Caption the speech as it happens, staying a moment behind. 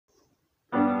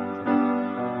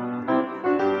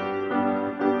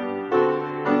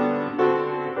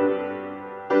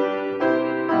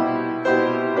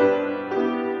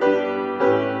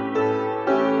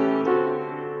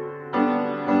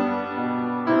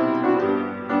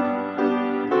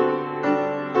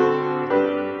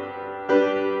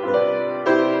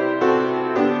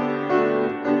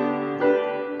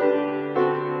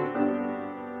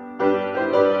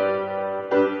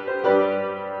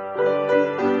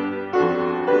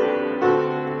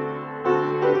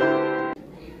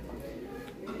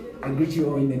greet you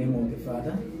all in the name of the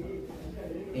Father,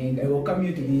 and I welcome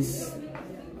you to this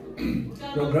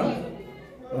program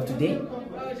of today.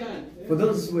 For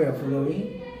those who are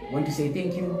following, I want to say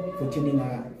thank you for tuning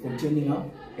up,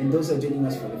 and those who are joining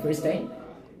us for the first time,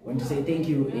 I want to say thank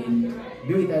you and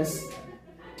be with us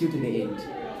till to the end.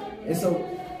 And so,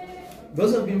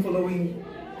 those who have been following,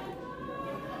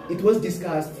 it was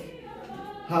discussed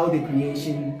how the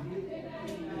creation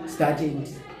started,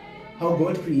 how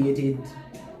God created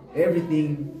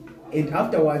everything, and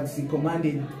afterwards He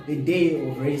commanded a day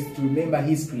of rest to remember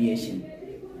His creation.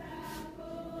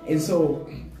 And so,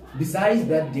 besides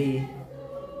that day,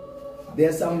 there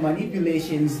are some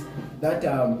manipulations that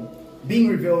are being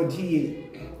revealed here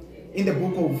in the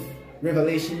book of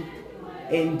Revelation,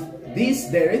 and this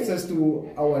directs us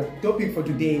to our topic for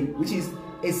today, which is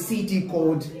a city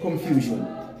called confusion.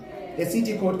 A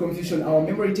city called confusion. Our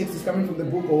memory text is coming from the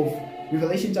book of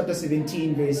Revelation chapter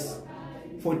 17 verse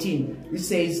 14, which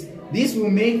says, "This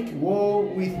will make war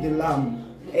with the Lamb,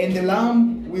 and the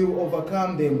Lamb will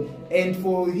overcome them, and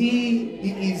for he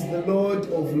is the Lord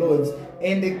of lords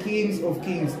and the Kings of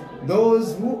kings.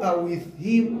 Those who are with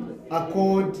him are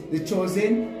called the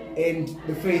chosen and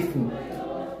the faithful."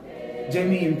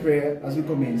 Join me in prayer as we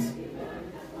commence.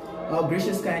 Our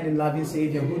gracious, kind, and loving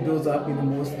Savior, who dwells up in the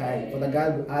Most High, Father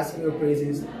God, we ask for your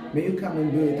presence. May you come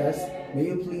and be with us. May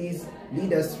you please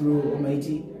lead us through,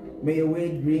 Almighty. May your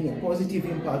word bring a positive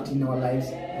impact in our lives.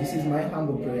 This is my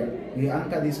humble prayer. We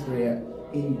anchor this prayer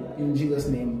in Jesus'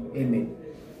 name. Amen.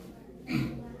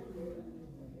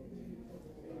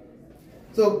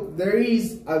 So there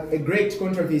is a great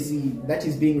controversy that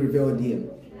is being revealed here.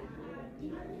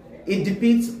 It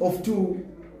depicts of two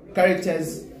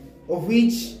characters, of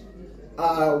which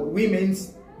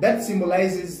women's, that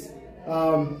symbolizes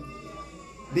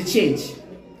the church.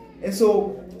 And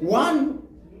so one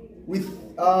with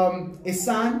a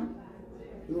sun,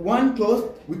 one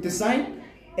clothed with the sun,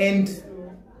 and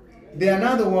the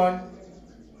another one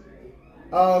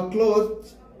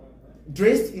clothed,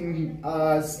 dressed in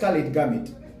a scarlet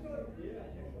garment.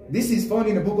 This is found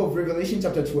in the book of Revelation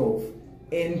chapter 12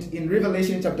 and in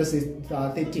Revelation chapter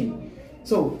 13.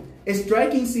 So a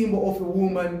striking symbol of a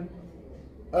woman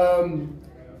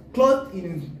clothed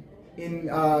in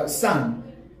sun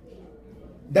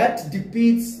that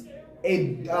depicts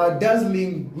a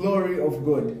dazzling glory of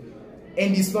God,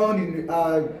 and is found in,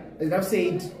 as I've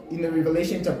said, in the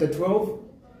Revelation chapter 12.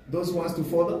 Those who wants to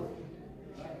follow,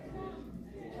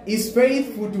 is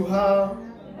faithful to her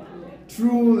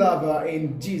true lover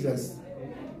and Jesus.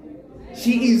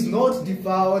 She is not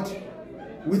defiled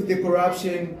with the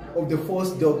corruption of the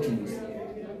false doctrines.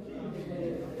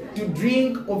 To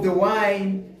drink of the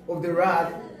wine of the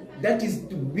wrath, that is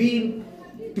to be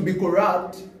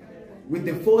corrupt with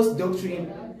the false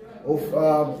doctrine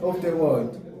of the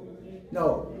world.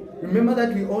 Now, remember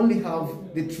that we only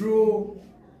have the true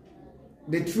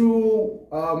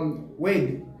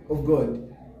word of God.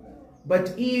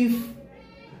 But if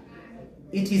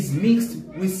it is mixed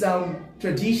with some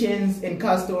traditions and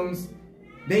customs,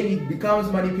 then it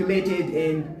becomes manipulated,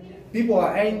 and people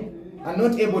are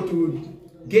not able to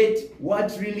get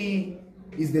what really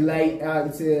is the light.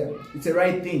 It's a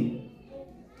right thing.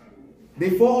 They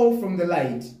fall from the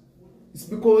light. It's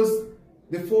because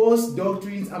the false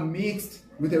doctrines are mixed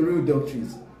with the real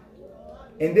doctrines,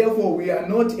 and therefore we are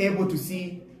not able to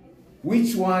see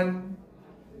which one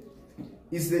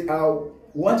is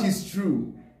what is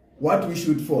true, what we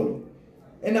should follow.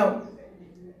 And now,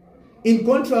 in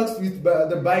contrast with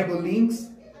the Bible links,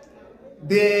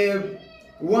 the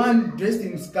one dressed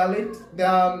in scarlet,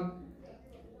 the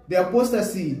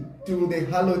apostasy to the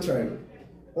harlotry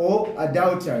or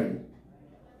adultery.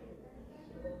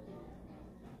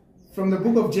 From the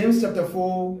book of James chapter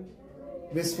 4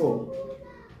 verse 4,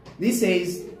 this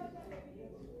says,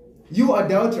 you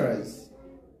adulterous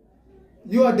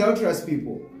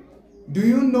people, do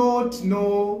you not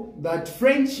know that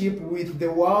friendship with the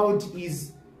world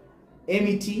is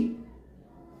enmity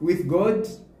with God?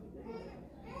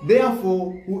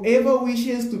 Therefore, whoever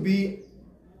wishes to be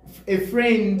a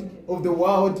friend of the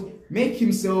world make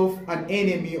himself an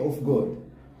enemy of God.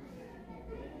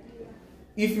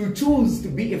 If you choose to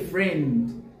be a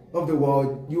friend of the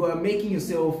world, you are making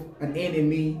yourself an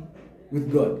enemy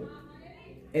with God.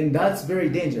 And that's very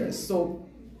dangerous. So,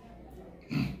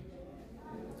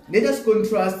 let us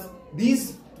contrast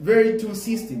these very two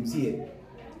systems here.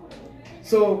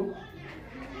 So,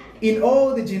 in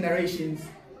all the generations,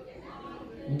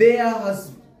 there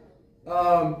has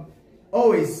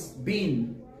always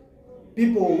been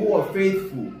people who are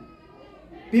faithful,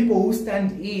 people who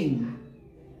stand in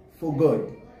for God.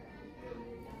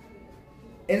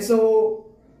 And so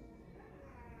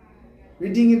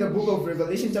reading in the book of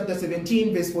Revelation chapter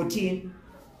 17 verse 14,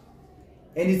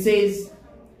 and it says,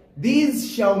 "These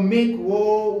shall make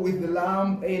war with the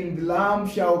Lamb, and the Lamb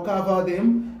shall cover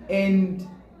them, and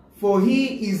for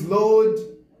he is Lord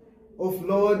of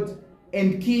lords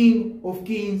and King of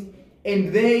kings,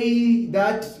 and they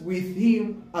that with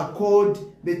him are called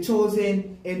the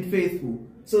chosen and faithful."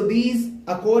 So these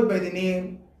are called by the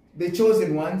name the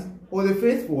chosen ones or the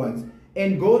faithful ones,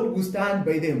 and God will stand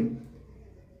by them.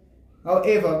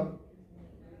 However,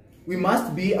 we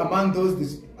must be among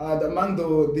those among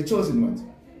the chosen ones.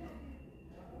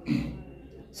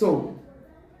 So,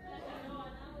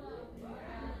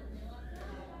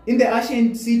 in the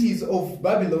ancient cities of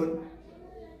Babylon,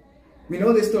 we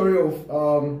know the story of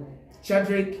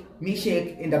Shadrach,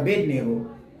 Meshach, and Abednego.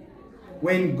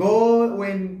 When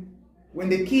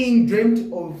the king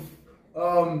dreamt of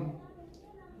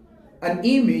an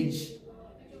image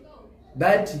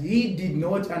that he did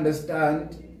not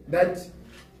understand, that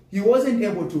he wasn't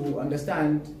able to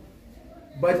understand,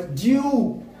 but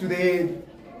due to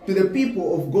the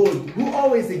people of God who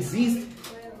always exist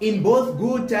in both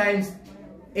good times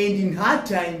and in hard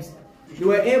times, they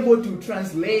were able to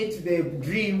translate the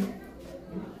dream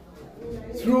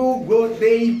through God.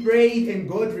 They prayed and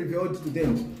God revealed to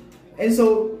them, and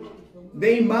so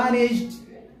they managed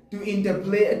to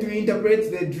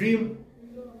interpret the dream.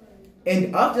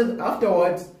 And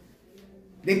afterwards,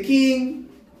 the king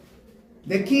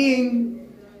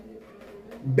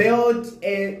built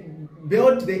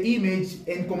the image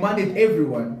and commanded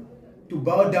everyone to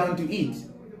bow down to it.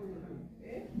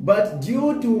 But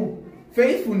due to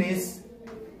faithfulness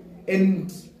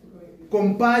and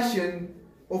compassion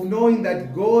of knowing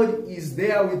that God is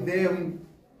there with them,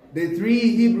 the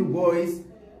three Hebrew boys,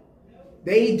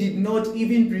 they did not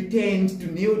even pretend to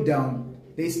kneel down.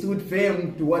 They stood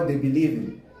firm to what they believe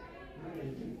in.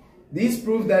 This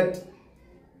proved that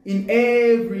in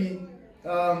every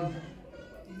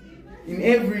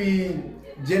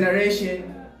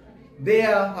generation,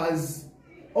 there has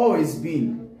always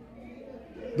been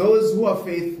those who are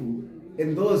faithful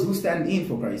and those who stand in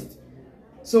for Christ.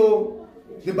 So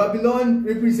the Babylon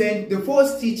represent the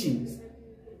false teachings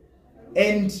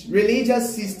and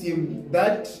religious system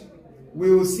that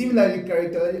will similarly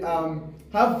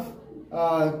have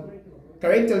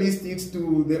characteristics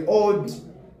to the Old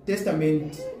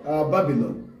Testament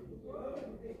Babylon.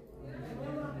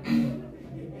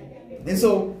 And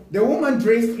so the woman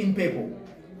dressed in purple.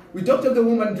 We talked of the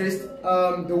woman dressed,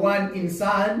 the one in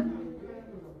sun,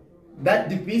 that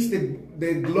depicts the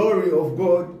glory of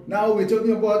God. Now we're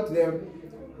talking about the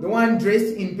one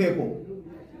dressed in purple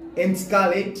and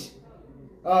scarlet,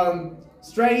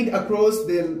 stride across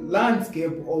the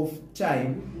landscape of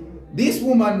time. This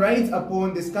woman rides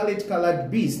upon the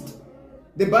scarlet-colored beast.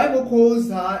 The Bible calls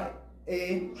her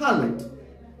a harlot.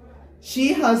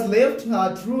 She has left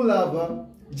her true lover,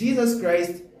 Jesus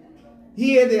Christ.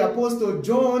 Here the Apostle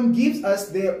John gives us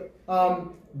the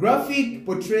graphic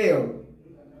portrayal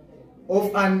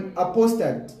of an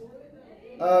apostate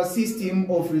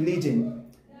system of religion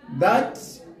that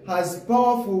has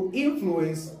powerful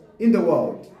influence in the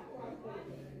world.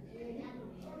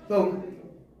 So,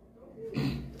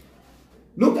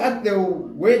 look at the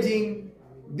wedding.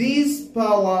 This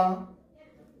power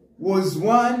was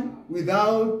one with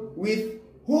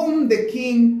whom the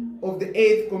king of the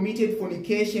earth committed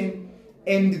fornication,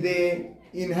 and the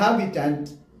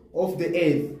inhabitants of the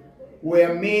earth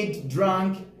were made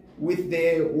drunk with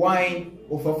the wine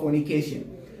of her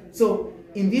fornication. So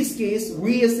in this case,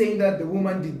 we are saying that the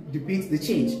woman depicts the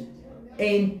church,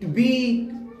 and to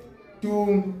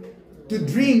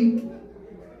drink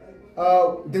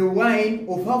the wine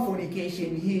of her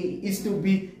fornication, he is to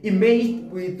be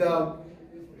immersed with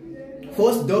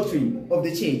false doctrine of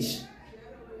the church.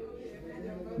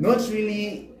 Not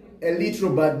really a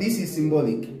literal, but this is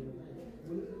symbolic.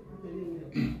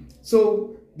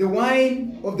 So the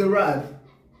wine of the wrath,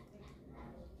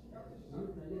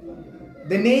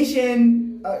 the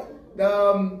nation,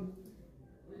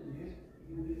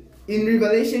 in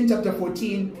Revelation chapter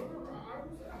 14,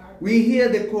 we hear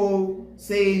the call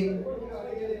saying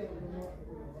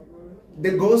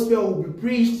the gospel will be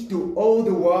preached to all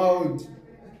the world,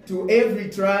 to every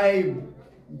tribe,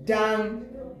 tongue,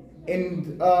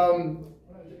 and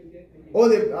all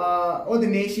the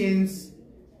nations,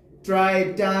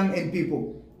 tribe, tongue, and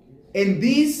people. And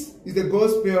this is the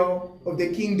gospel of the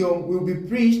kingdom will be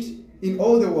preached in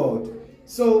all the world.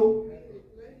 So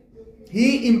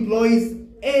he employs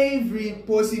every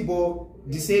possible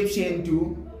deception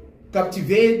to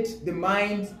captivate the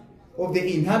minds of the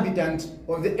inhabitants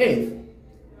of the earth.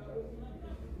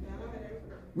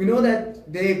 we know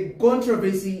that the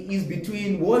controversy is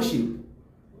between worship.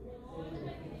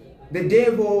 The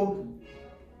devil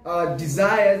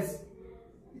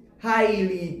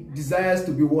highly desires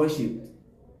to be worshipped.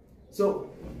 So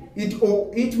it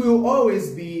will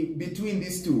always be between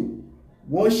these two.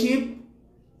 Worship,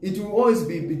 it will always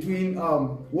be between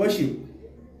worship.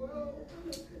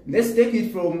 Let's take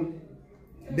it from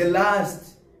the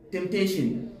last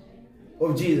temptation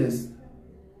of Jesus.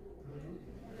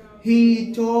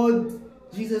 He told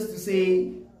Jesus to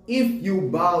say, if you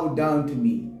bow down to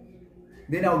me,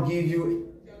 then I'll give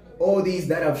you all these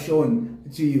that I've shown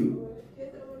to you.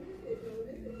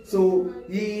 So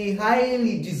he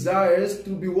highly desires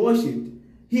to be worshipped.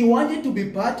 He wanted to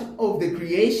be part of the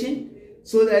creation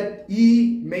so that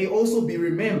he may also be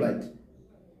remembered.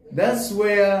 That's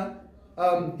where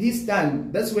he's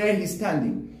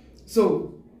standing.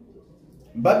 So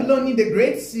Babylon, the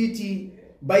great city,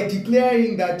 by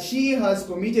declaring that she has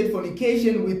committed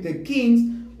fornication with the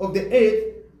kings of the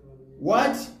earth.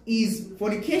 What is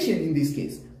fornication in this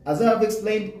case? As I have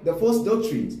explained, the false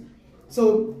doctrines.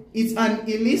 So it's an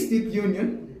illicit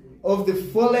union of the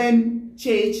fallen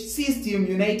church system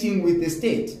uniting with the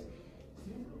state.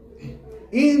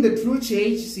 In the true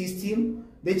church system,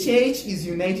 the church is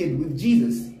united with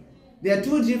Jesus. There are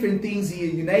two different things here,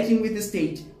 uniting with the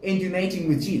state and uniting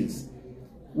with Jesus.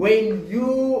 When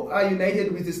you are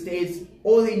united with the state,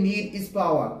 all they need is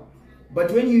power.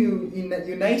 But when you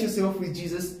unite yourself with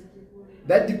Jesus,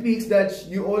 that depicts that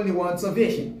you only want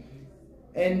salvation.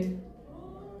 And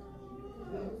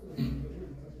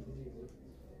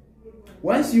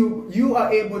once you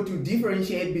are able to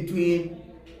differentiate between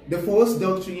the false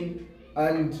doctrine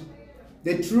and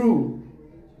the true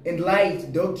and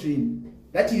light doctrine,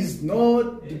 that is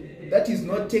not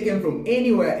taken from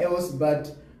anywhere else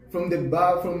but from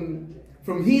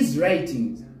his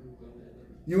writings,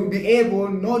 you will be able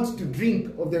not to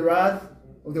drink of the wrath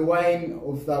of the wine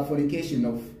of the fornication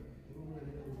of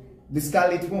the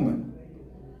scarlet woman.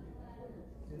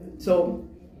 So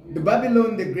the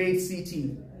Babylon, the great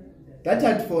city, that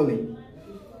had fallen.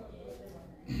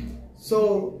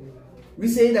 So we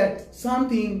say that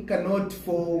something cannot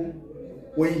fall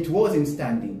when it wasn't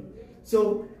standing.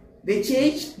 So the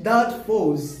church that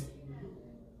falls,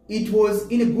 it was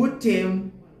in a good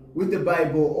term with the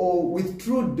Bible or with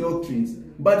true doctrines.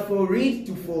 But for it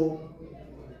to fall,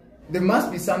 there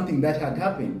must be something that had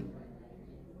happened.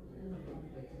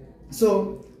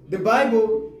 So the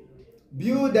Bible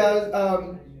builders,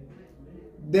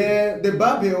 the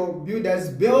Babel builders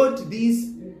built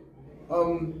this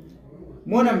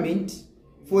monument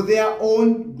for their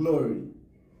own glory,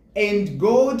 and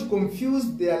God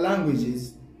confused their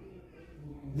languages.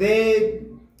 The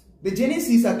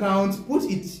Genesis account put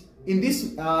it in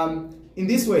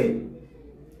this way.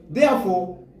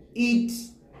 Therefore,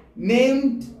 its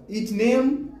name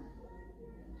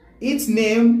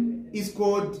is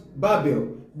called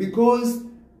Babel, because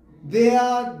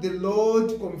there the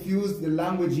Lord confused the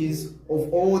languages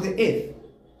of all the earth.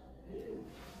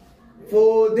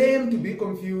 For them to be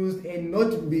confused and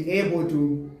not to be able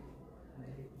to,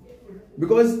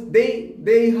 because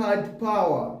they had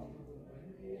power.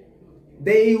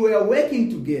 They were working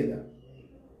together.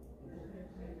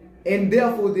 And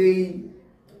therefore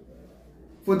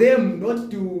for them not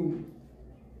to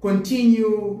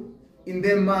continue in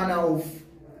their manner of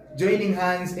joining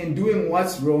hands and doing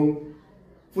what's wrong,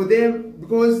 for them,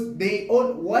 because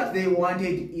what they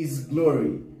wanted is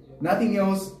glory, nothing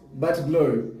else but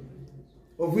glory,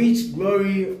 of which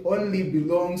glory only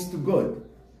belongs to God.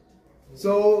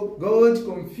 So God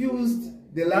confused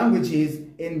the languages,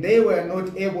 and they were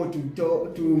not able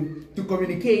to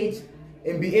communicate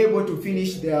and be able to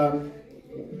finish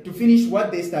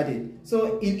what they started.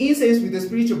 So in essence, with the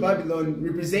spiritual Babylon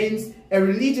represents a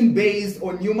religion based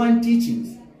on human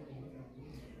teachings.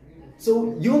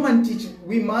 So human teaching,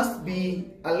 we must be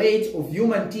alert of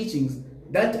human teachings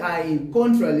that are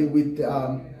contrary with,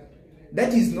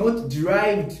 that is not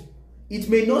derived, it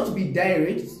may not be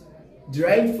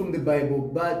derived from the Bible,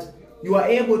 but you are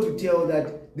able to tell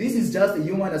that this is just a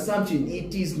human assumption.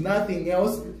 It is nothing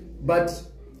else but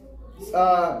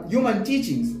human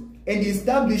teachings, and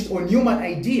established on human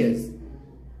ideas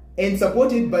and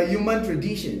supported by human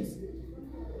traditions.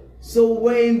 So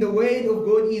when the word of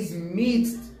God is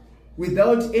mixed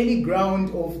without any ground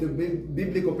of the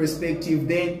biblical perspective,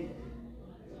 then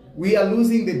we are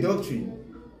losing the doctrine.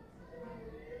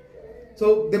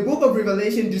 So the book of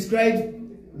Revelation describes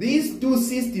these two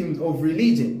systems of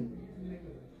religion.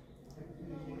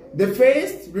 The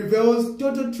first reveals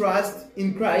total trust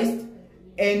in Christ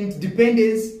and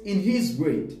dependence in his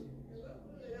word,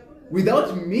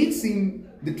 without mixing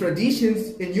the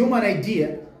traditions and human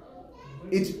idea,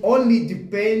 it only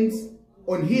depends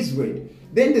on his word.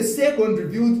 Then the second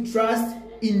revealed trust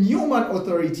in human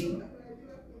authority,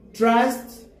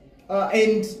 trust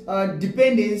and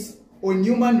dependence on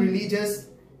human religious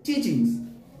teachings,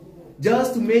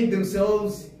 just to make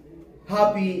themselves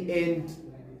happy, and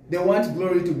they want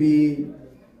glory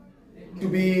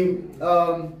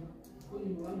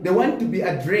they want to be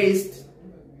addressed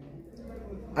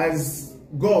as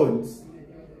gods.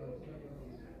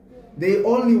 They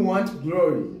only want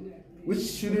glory, which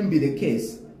shouldn't be the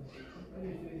case.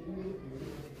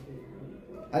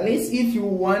 Unless if you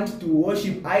want to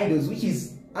worship idols, which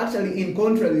is actually in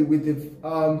contrary with the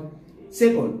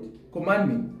second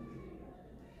commandment.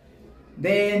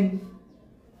 Then,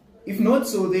 if not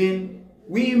so, then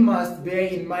we must bear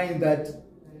in mind that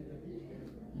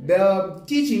the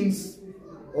teachings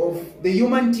of the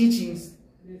human teachings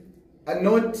are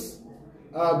not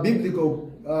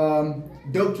biblical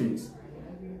doctrines.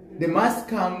 They must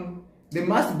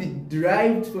be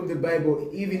derived from the Bible,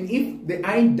 even if they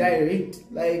aren't direct,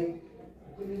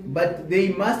 but they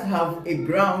must have a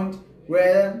ground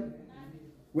where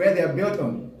they are built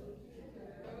on.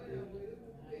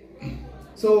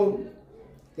 So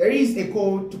there is a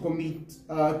call to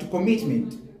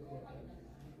commitment.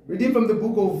 Reading from the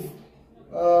book of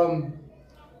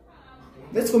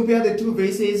let's compare the two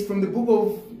verses from the book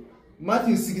of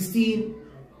Matthew 16,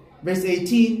 verse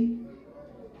 18.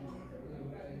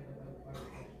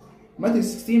 Matthew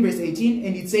 16, verse 18,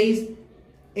 and it says,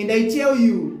 "And I tell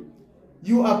you,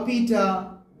 you are Peter,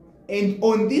 and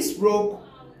on this rock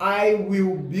I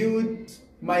will build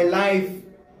my life.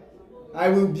 I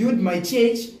will build my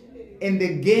church, and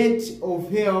the gate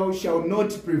of hell shall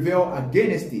not prevail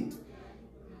against it."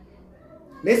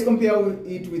 Let's compare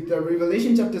it with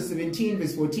Revelation chapter 17,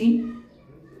 verse 14.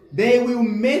 "They will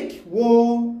make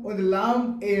war on the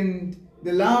Lamb, and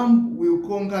the Lamb will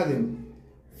conquer them.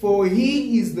 For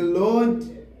he is the Lord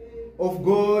of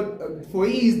God, for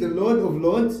he is the Lord of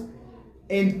lords,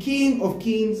 and King of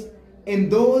kings, and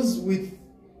those with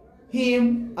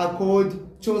him are called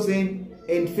chosen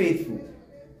and faithful."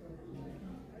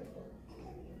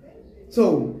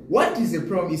 So, what is the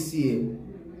promise here?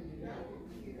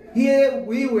 Here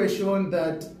we were shown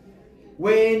that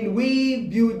when we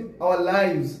build our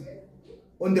lives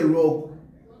on the rock,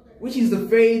 which is the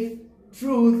faith,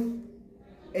 truth,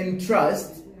 and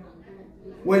trust,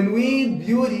 when we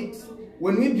build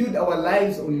our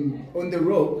lives on the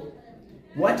rock,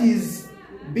 what is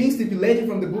being stipulated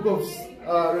from the book of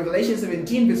Revelation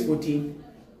 17, verse 14,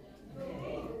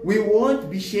 we won't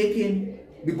be shaken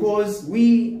because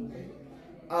we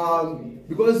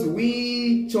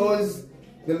chose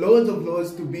the Lord of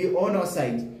Lords to be on our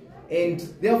side, and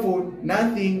therefore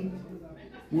nothing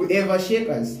will ever shake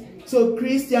us. So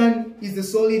Christian is the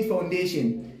solid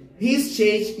foundation. His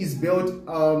church is built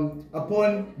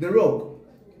upon the rock,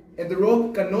 and the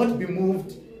rock cannot be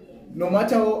moved, no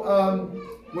matter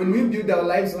when we build our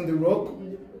lives on the rock,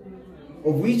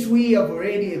 of which we have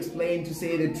already explained, to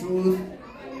say the truth,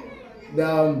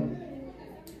 the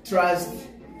trust,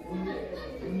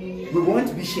 we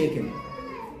won't be shaken.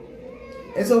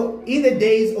 And so in the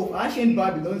days of ancient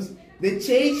Babylon, the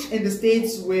church and the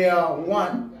states were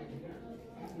one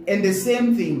and the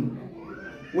same thing.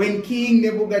 When King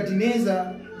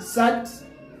Nebuchadnezzar sat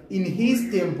in his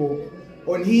temple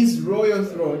on his royal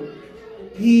throne,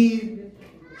 he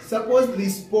supposedly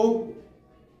spoke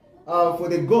for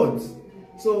the gods.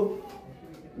 So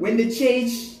when the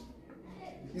church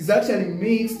is actually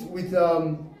mixed with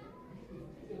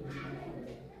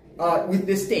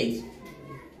the state,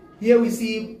 here we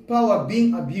see power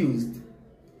being abused,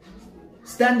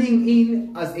 standing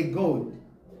in as a god,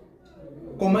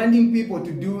 commanding people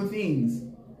to do things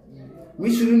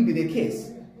which shouldn't be the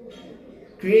case,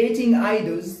 creating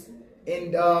idols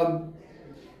and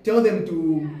tell them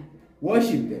to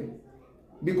worship them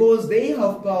because they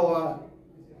have power.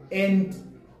 And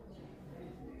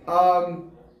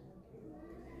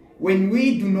when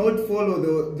we do not follow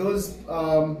those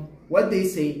what they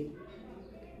say,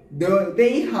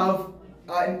 they have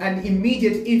an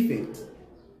immediate effect.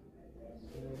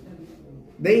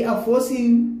 They are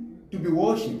forcing to be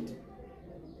worshipped.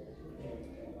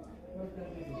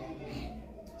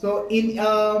 So in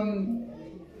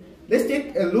let's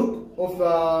take a look of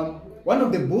one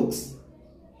of the books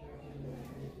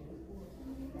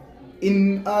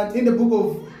in the book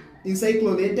of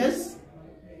encyclical letters,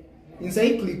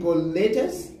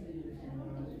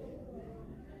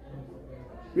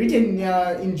 written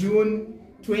in June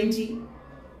 20,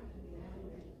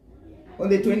 on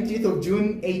the 20th of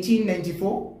June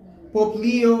 1894, Pope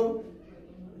Leo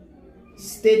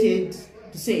stated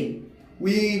to say,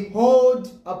 we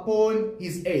hold upon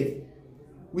his earth.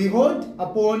 We hold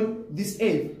upon this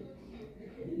earth,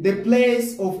 the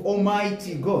place of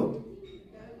Almighty God,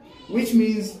 which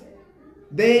means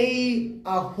they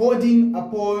are holding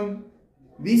upon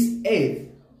this earth.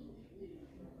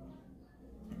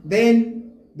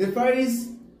 Then the Pharisees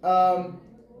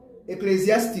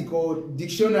Ecclesiastical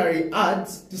Dictionary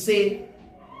adds to say,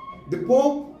 the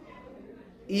Pope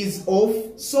is of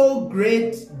so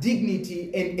great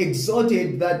dignity and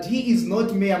exalted that he is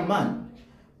not mere man,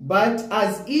 but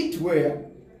as it were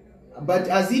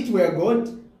God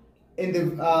and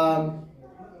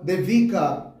the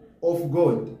vicar of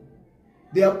God.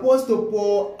 The Apostle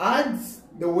Paul adds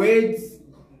the words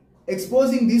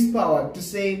exposing this power to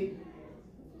say,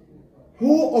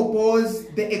 who oppose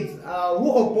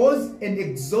and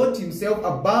exalt himself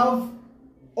above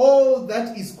all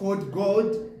that is called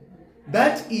God,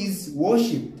 that is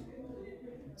worshipped,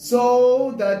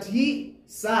 so that he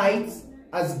sides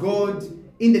as God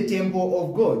in the temple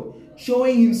of God,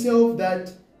 showing himself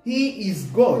that he is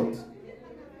God.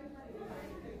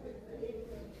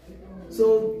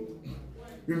 So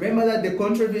remember that the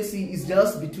controversy is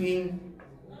just between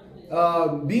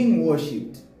being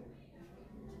worshipped.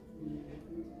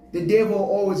 The devil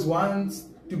always wants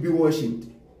to be worshipped.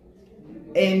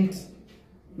 And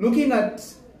looking at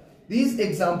these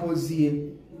examples here,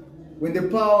 when the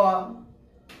power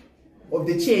of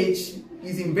the church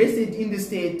is invested in the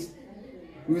state,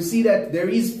 we will see that there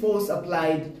is force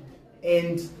applied,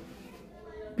 and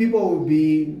people will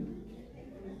be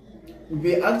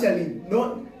actually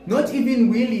not even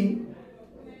willing,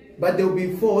 but they'll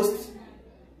be forced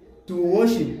to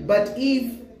worship. But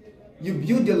if you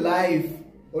build your life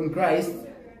on Christ,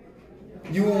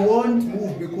 you won't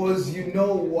move, because you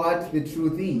know what the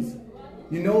truth is.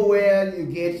 You know where you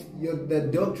get the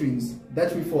doctrines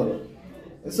that we follow.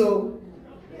 So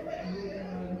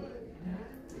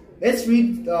let's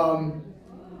read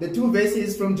the two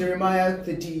verses from Jeremiah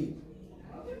 33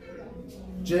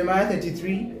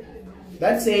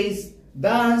 that says,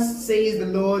 thus says the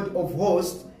Lord of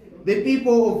hosts, the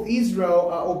people of Israel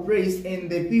are oppressed, and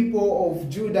the people of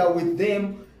Judah with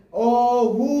them.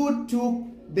 All who took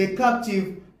the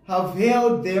captive have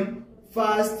held them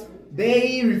fast.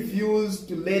 They refuse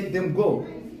to let them go.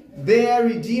 Their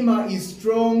Redeemer is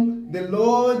strong. The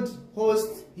Lord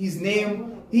hosts his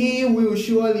name. He will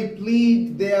surely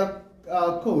plead their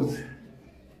cause,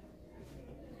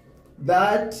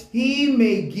 that he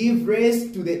may give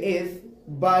rest to the earth,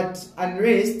 but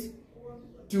unrest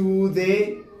to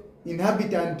the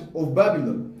inhabitant of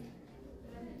Babylon.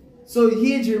 So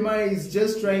here Jeremiah is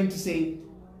just trying to say,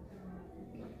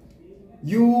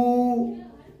 you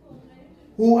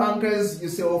who anchors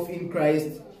yourself in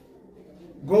Christ,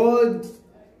 God,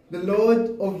 the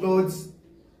Lord of Lords,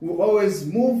 will always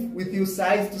move with you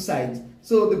side to side.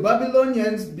 So the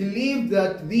Babylonians believed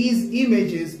that these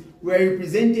images were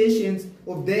representations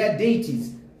of their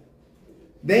deities.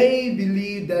 They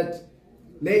believed that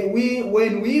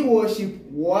when we worship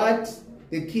what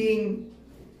the king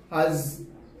has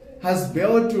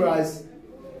built to us,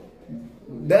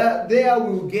 that there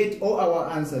we will get all our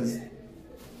answers.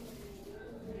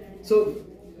 So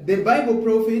the Bible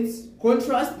prophets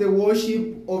contrast the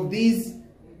worship of these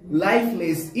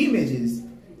lifeless images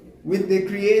with the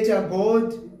Creator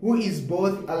God, who is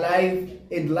both alive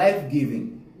and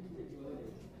life-giving.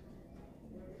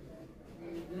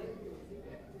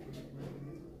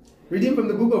 Reading from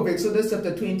the book of Exodus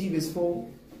chapter 20 verse 4,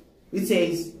 it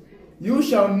says, you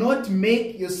shall not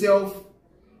make yourself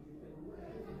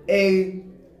a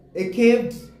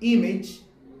carved image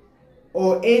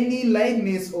or any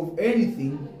likeness of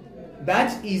anything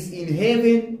that is in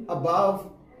heaven above,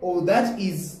 or that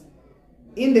is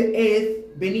in the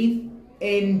earth beneath,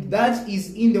 and that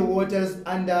is in the waters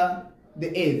under the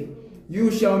earth.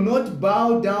 You shall not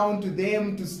bow down to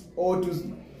them or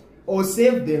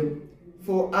serve them,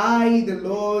 for I, the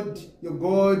Lord your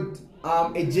God,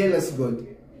 am a jealous God,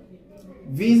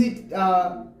 visiting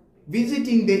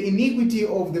the iniquity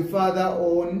of the father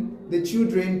on the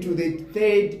children to the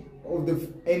third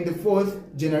and the fourth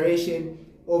generation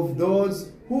of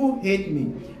those who hate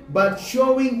me, but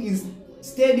showing his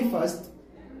steadfast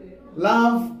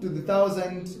love to the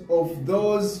thousands of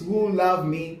those who love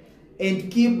me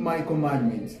and keep my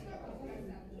commandments.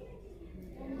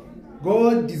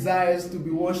 God desires to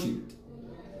be worshipped,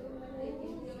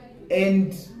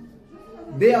 and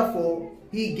therefore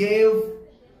he gave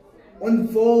on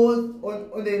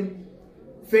the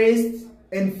first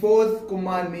and fourth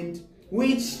commandment,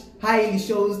 which highly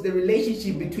shows the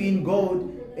relationship between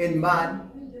God and man,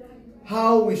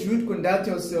 how we should conduct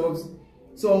ourselves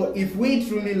So if we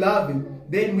truly love him,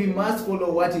 then we must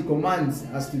follow what he commands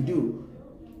us to do.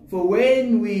 For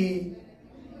when we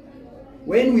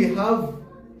have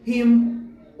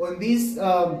him on this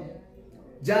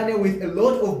journey with a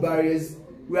lot of barriers,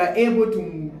 we are able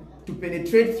to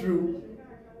penetrate through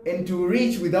and to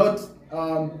reach without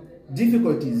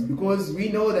difficulties, because we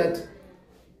know that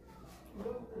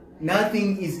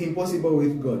nothing is impossible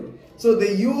with God. So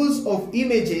the use of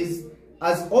images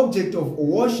as object of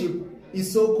worship is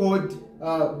so-called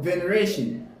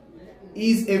veneration,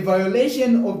 is a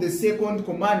violation of the second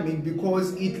commandment,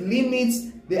 because it limits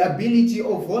the ability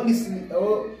of Holy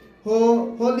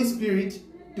Spirit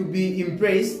to be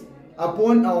impressed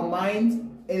upon our minds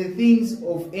and things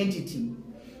of entity,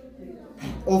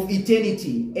 of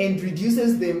eternity, and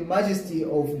reduces the majesty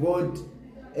of God,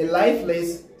 a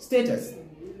lifeless status.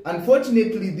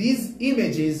 Unfortunately, these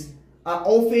images are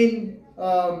often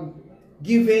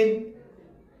given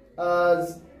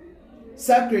as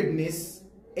sacredness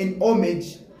and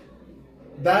homage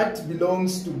that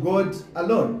belongs to God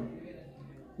alone.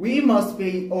 We must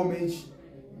pay homage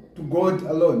to God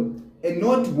alone and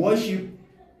not worship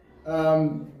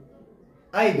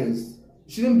idols.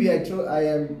 Shouldn't be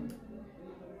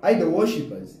idol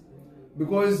worshippers,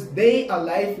 because they are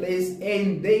lifeless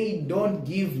and they don't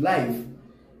give life.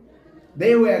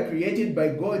 They were created by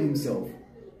God himself.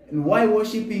 And why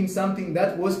worshiping something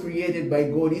that was created by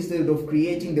God instead of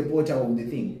creating the potter of the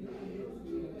thing?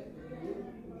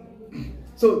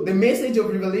 So the message of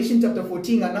Revelation chapter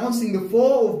 14 announcing the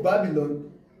fall of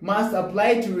Babylon must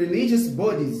apply to religious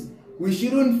bodies. We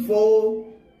shouldn't fall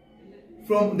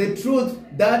from the truth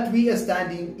that we are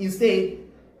standing. Instead,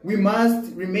 we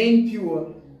must remain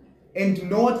pure and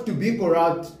not to be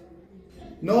corrupt,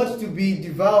 not to be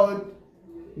devoured,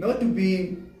 not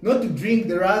to drink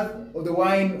the wrath of the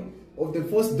wine of the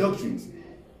false doctrines.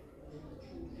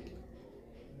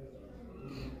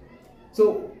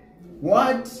 So,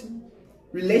 what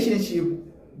relationship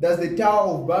does the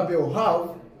Tower of Babel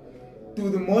have to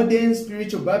the modern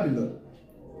spiritual Babylon?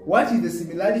 What is the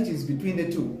similarities between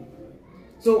the two?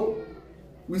 So,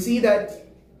 we see that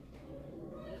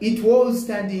it was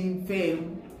standing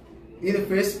firm in the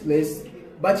first place,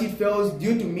 but it fell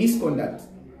due to misconduct.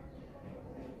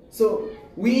 So,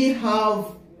 we have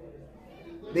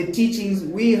the teachings,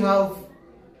 we have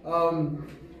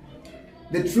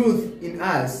the truth in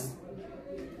us,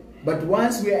 but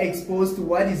once we are exposed to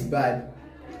what is bad,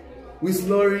 we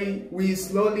slowly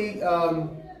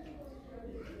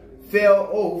fell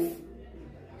off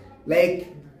like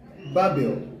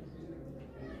Babel.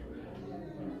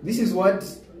 This is what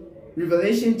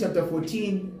Revelation chapter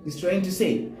 14 is trying to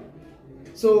say.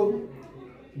 So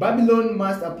Babylon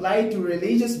must apply to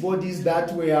religious bodies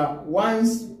that were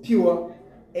once pure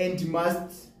and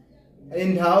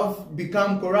have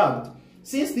become corrupt.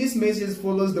 Since this message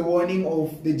follows the warning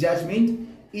of the judgment,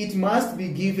 it must be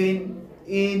given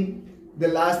in the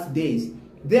last days.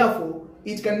 Therefore,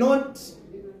 it cannot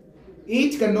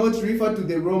refer to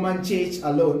the Roman Church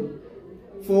alone,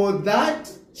 for that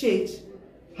church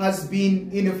has been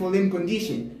in a fallen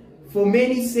condition for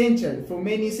many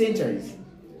centuries.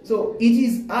 So it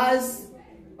is us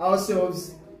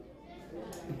ourselves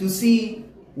to see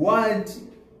what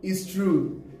is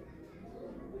true.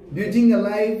 Building our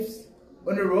lives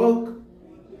on a rock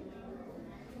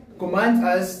commands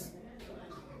us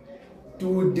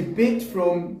to depict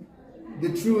from the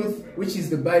truth, which is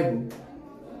the Bible.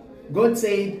 God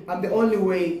said, "I'm the only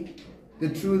way, the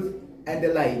truth, and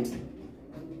the light."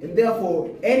 And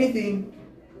therefore,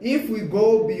 if we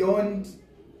go beyond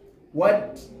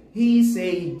what he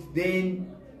said,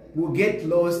 then we'll get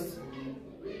lost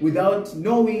without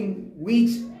knowing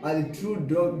which are the true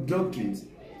doctrines.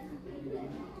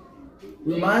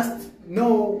 We must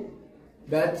know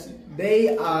that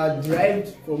they are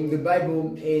derived from the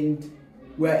Bible, and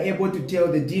we are able to tell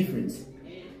the difference.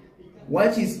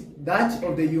 What is that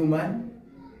of the human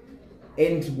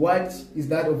and what is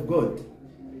that of God?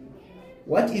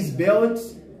 What is built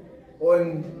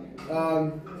on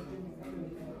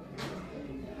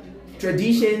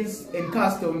traditions and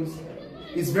customs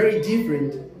is very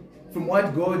different from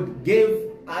what God gave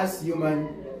us human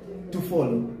to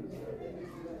follow.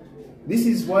 This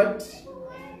is what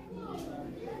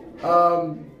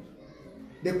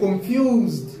they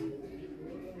confused.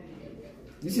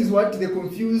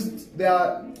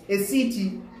 A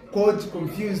city called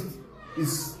confused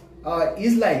is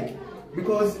like,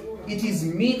 because it is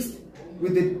mixed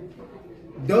with the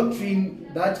doctrine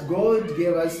that God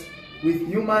gave us with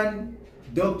human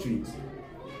doctrines.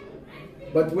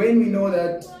 But when we know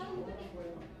that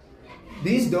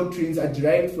these doctrines are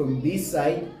derived from this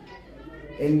side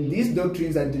and these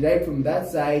doctrines are derived from that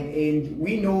side, and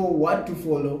we know what to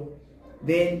follow,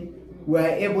 then we are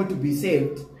able to be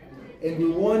saved, and we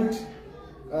won't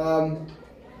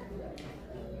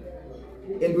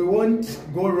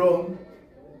go wrong.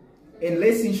 And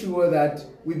let's ensure that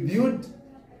we build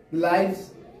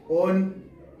lives on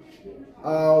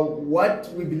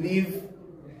what we believe,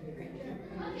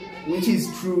 which is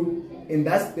true, and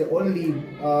that's the only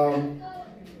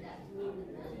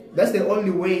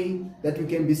way that we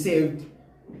can be saved.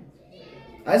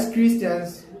 As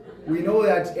Christians, we know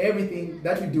that everything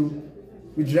that we do,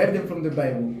 we derive them from the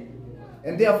Bible,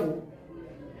 and therefore,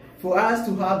 for us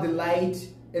to have the light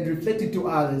and reflect it to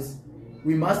others,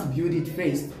 we must build it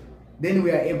first. Then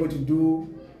we are able to do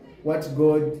what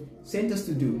God sent us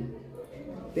to do.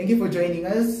 Thank you for joining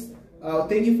us.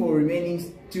 Thank you for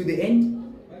remaining to the end.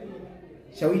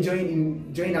 Shall we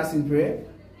join us in prayer?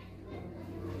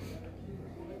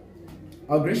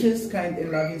 Our gracious, kind,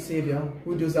 and loving Savior,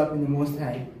 who dwells up in the Most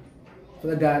High,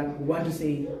 Father God, we want to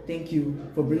say thank you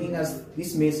for bringing us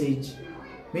this message.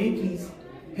 May you please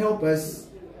help us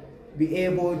be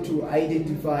able to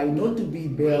identify, not to be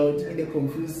built in a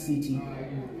confused city,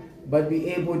 but be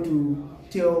able to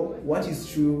tell what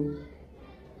is true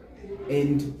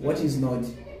and what is not.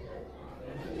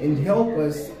 And help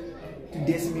us to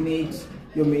disseminate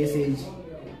your message.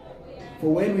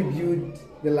 For when we build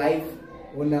the life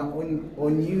on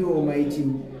you, Almighty,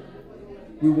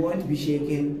 we won't be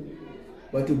shaken,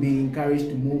 but to be encouraged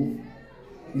to move.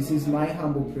 This is my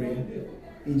humble prayer.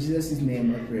 In Jesus'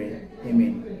 name I pray.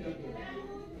 Amen.